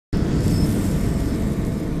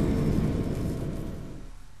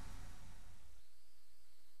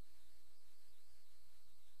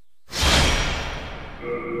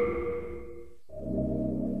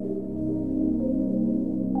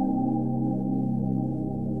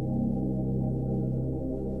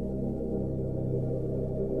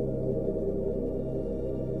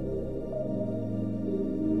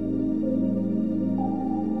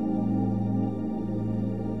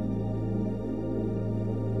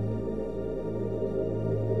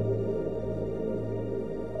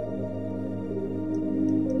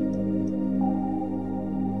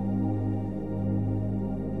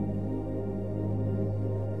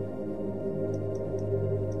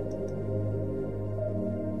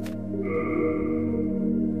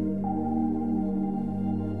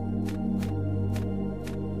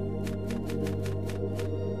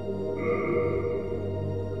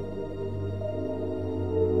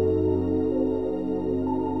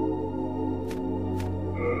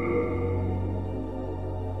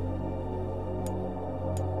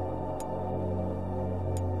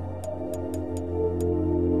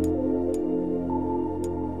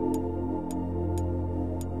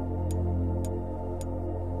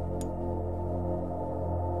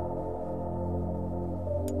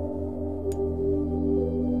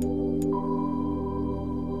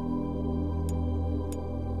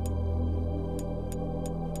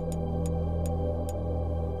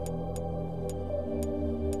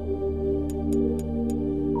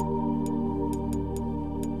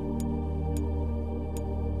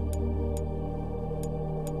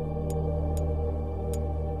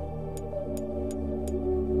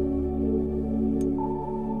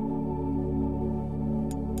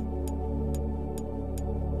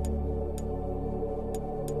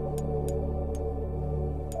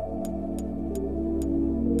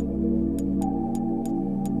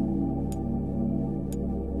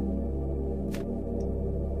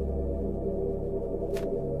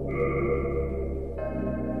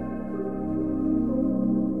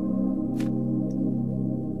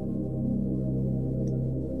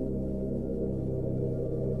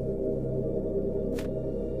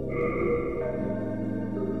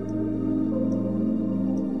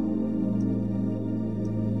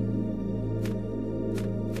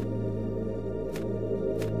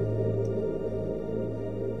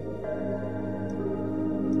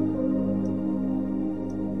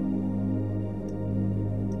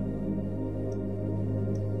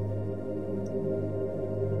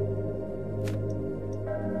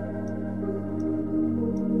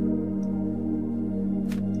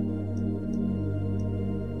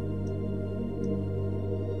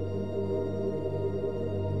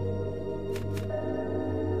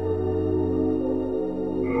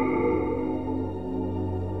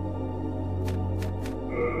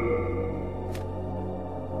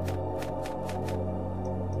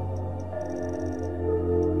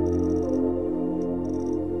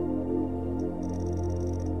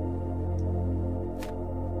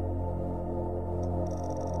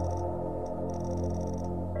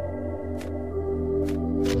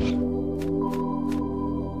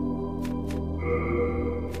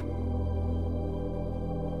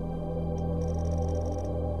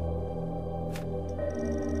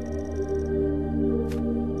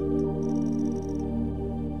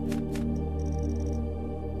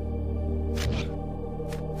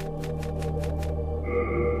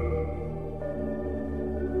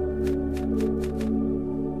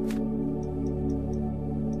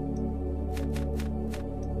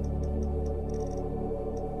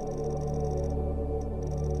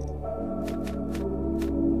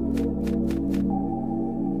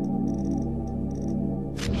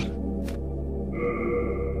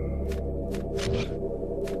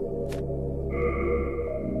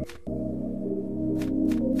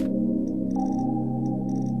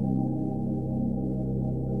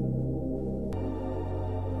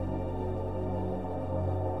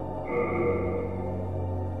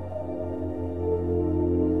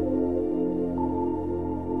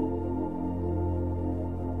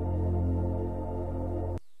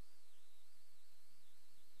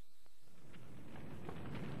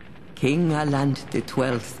King Aland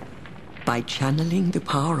XII, by channeling the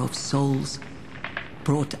power of souls,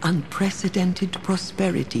 brought unprecedented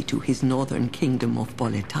prosperity to his northern kingdom of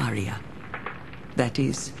Boletaria. That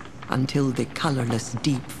is, until the colorless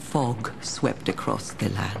deep fog swept across the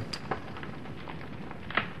land.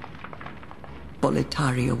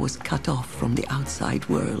 Boletaria was cut off from the outside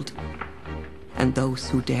world, and those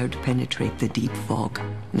who dared penetrate the deep fog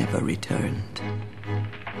never returned.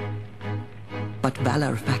 But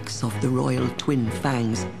Valarfax of the royal twin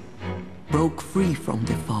fangs broke free from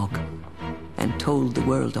the fog and told the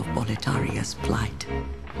world of Boletaria's plight.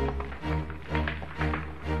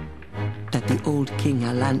 That the old King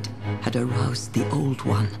Alant had aroused the Old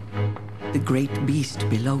One, the great beast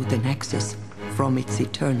below the Nexus, from its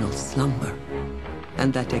eternal slumber,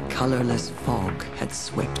 and that a colorless fog had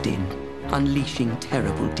swept in, unleashing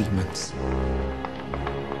terrible demons.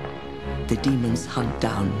 The demons hunt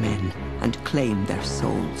down men and claim their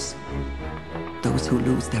souls. Those who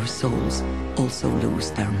lose their souls also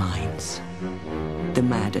lose their minds. The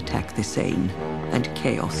mad attack the sane, and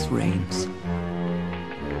chaos reigns.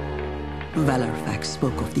 Valarfax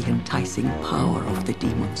spoke of the enticing power of the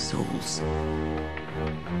demon souls.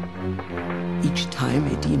 Each time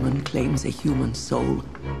a demon claims a human soul,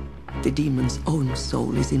 the demon's own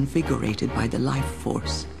soul is invigorated by the life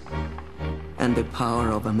force, and the power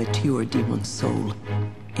of a mature demon soul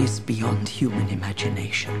is beyond human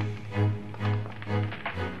imagination.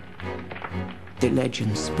 The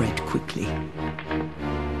legend spread quickly.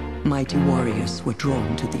 Mighty warriors were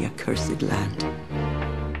drawn to the accursed land,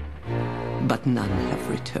 but none have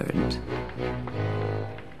returned.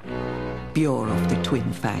 Bjor of the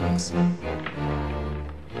Twin Fangs,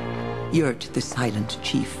 Yurt the Silent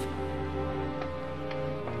Chief,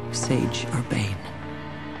 Sage Urbane,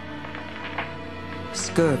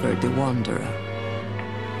 Skurver the Wanderer,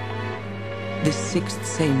 the Sixth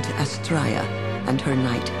Saint Astraea and her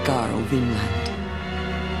knight Garl Vinland,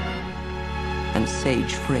 and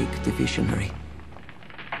Sage Frake the Visionary.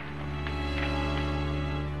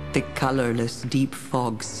 The colorless deep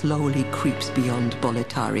fog slowly creeps beyond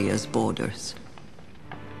Boletaria's borders.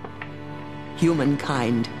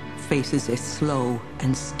 Humankind faces a slow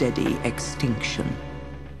and steady extinction.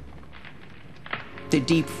 The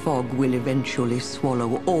deep fog will eventually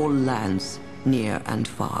swallow all lands near and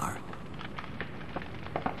far.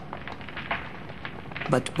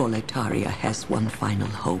 But Boletaria has one final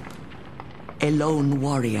hope. A lone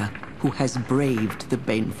warrior who has braved the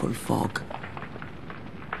baneful fog.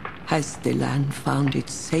 Has the land found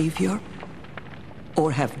its savior?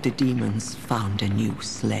 Or have the demons found a new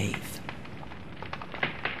slave?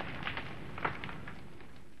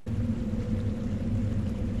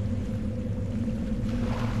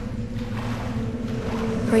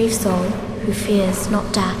 Brave soul who fears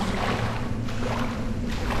not death.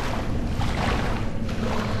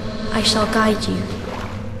 I shall guide you.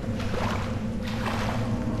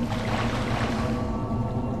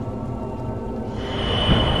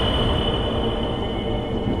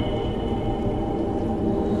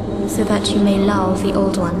 So that you may lull the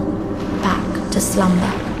Old One back to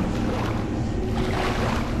slumber.